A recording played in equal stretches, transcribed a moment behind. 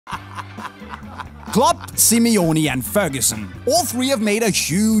Klopp, Simeone and Ferguson, all three have made a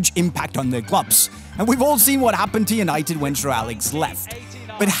huge impact on their clubs, and we've all seen what happened to United when Sir Alex left.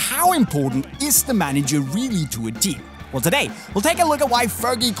 But how important is the manager really to a team? Well, today, we'll take a look at why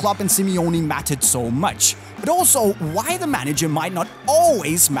Fergie, Klopp and Simeone mattered so much, but also why the manager might not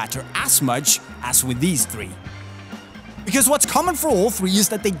always matter as much as with these three. Because what's common for all three is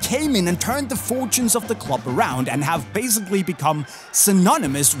that they came in and turned the fortunes of the club around and have basically become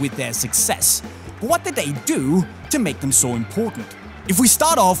synonymous with their success. But what did they do to make them so important? If we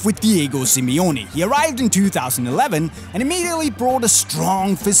start off with Diego Simeone, he arrived in 2011 and immediately brought a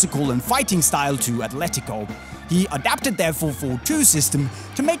strong physical and fighting style to Atletico. He adapted their 4-4-2 system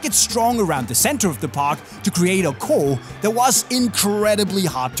to make it strong around the center of the park to create a core that was incredibly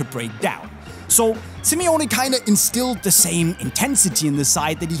hard to break down. So Simeone kinda instilled the same intensity in the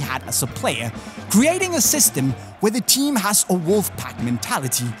side that he had as a player, creating a system where the team has a wolf pack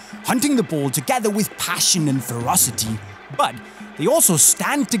mentality, hunting the ball together with passion and ferocity, but they also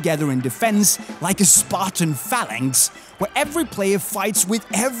stand together in defense like a Spartan phalanx, where every player fights with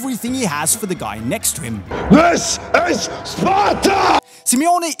everything he has for the guy next to him. This is Sparta!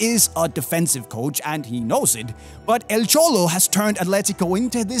 Simeone is a defensive coach and he knows it, but El Cholo has turned Atletico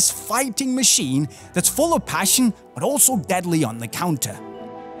into this fighting machine that's full of passion but also deadly on the counter.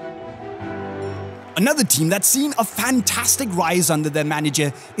 Another team that's seen a fantastic rise under their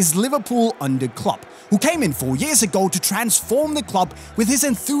manager is Liverpool under Klopp, who came in 4 years ago to transform the club with his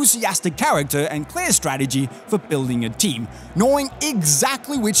enthusiastic character and clear strategy for building a team, knowing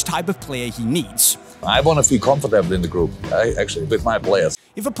exactly which type of player he needs. I want to feel comfortable in the group, actually, with my players.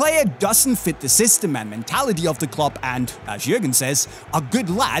 If a player doesn't fit the system and mentality of the club and, as Jürgen says, are good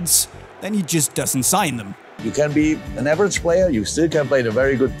lads, then he just doesn't sign them. You can be an average player, you still can play in a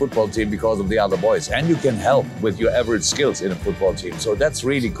very good football team because of the other boys, and you can help with your average skills in a football team. So that's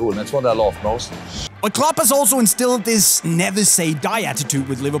really cool, and that's what I love most. But Klopp has also instilled this never-say-die attitude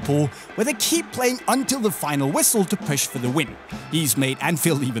with Liverpool, where they keep playing until the final whistle to push for the win. He's made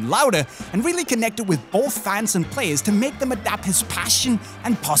Anfield even louder and really connected with both fans and players to make them adapt his passion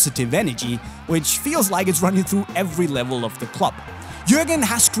and positive energy, which feels like it's running through every level of the club. Jürgen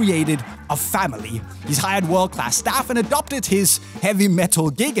has created a family. He's hired world-class staff and adopted his heavy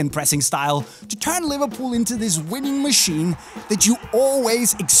metal gegenpressing style to turn Liverpool into this winning machine that you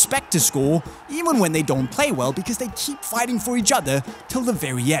always expect to score, even when they don't play well, because they keep fighting for each other till the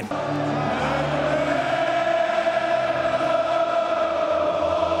very end.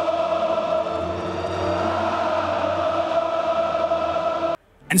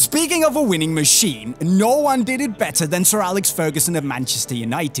 And speaking of a winning machine, no one did it better than Sir Alex Ferguson of Manchester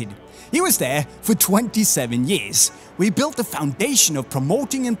United. He was there for 27 years. We built the foundation of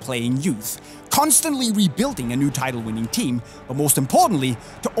promoting and playing youth, constantly rebuilding a new title-winning team, but most importantly,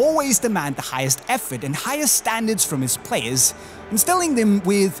 to always demand the highest effort and highest standards from his players, instilling them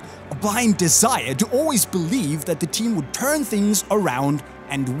with a blind desire to always believe that the team would turn things around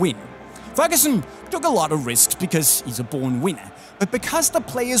and win. Ferguson took a lot of risks because he's a born winner, but because the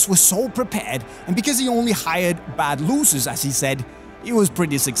players were so prepared and because he only hired bad losers, as he said, he was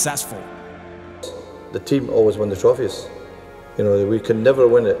pretty successful. The team always won the trophies. You know, we could never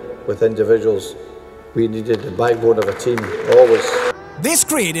win it with individuals. We needed the backbone of a team, always. This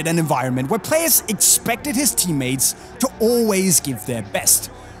created an environment where players expected his teammates to always give their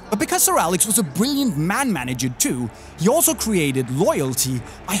best. But because Sir Alex was a brilliant man manager too, he also created loyalty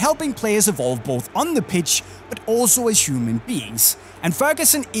by helping players evolve both on the pitch but also as human beings. And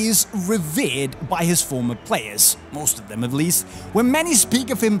Ferguson is revered by his former players, most of them at least, where many speak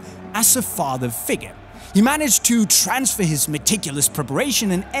of him as a father figure. He managed to transfer his meticulous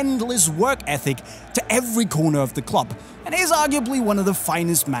preparation and endless work ethic to every corner of the club, and is arguably one of the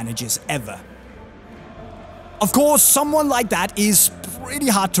finest managers ever. Of course, someone like that is pretty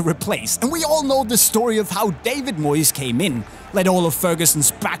hard to replace, and we all know the story of how David Moyes came in, let all of Ferguson's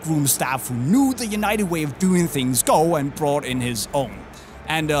backroom staff who knew the United way of doing things go and brought in his own.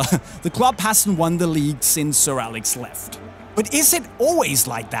 And the club hasn't won the league since Sir Alex left. But is it always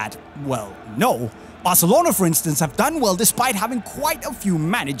like that? Well, no. Barcelona, for instance, have done well despite having quite a few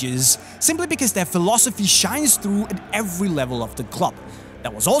managers, simply because their philosophy shines through at every level of the club.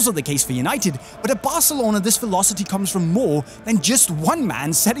 That was also the case for United, but at Barcelona this philosophy comes from more than just one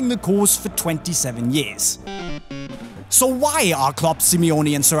man setting the course for 27 years. So why are Klopp,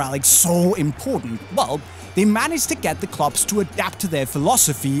 Simeone and Sir Alex so important? Well, they managed to get the clubs to adapt to their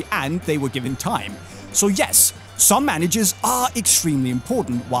philosophy and they were given time. So yes, some managers are extremely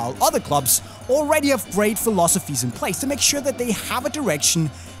important, while other clubs already have great philosophies in place to make sure that they have a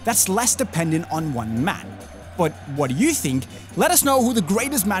direction that's less dependent on one man. But what do you think? Let us know who the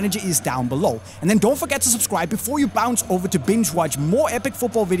greatest manager is down below. And then don't forget to subscribe before you bounce over to binge watch more epic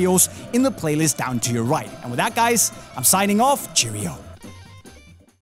football videos in the playlist down to your right. And with that, guys, I'm signing off. Cheerio.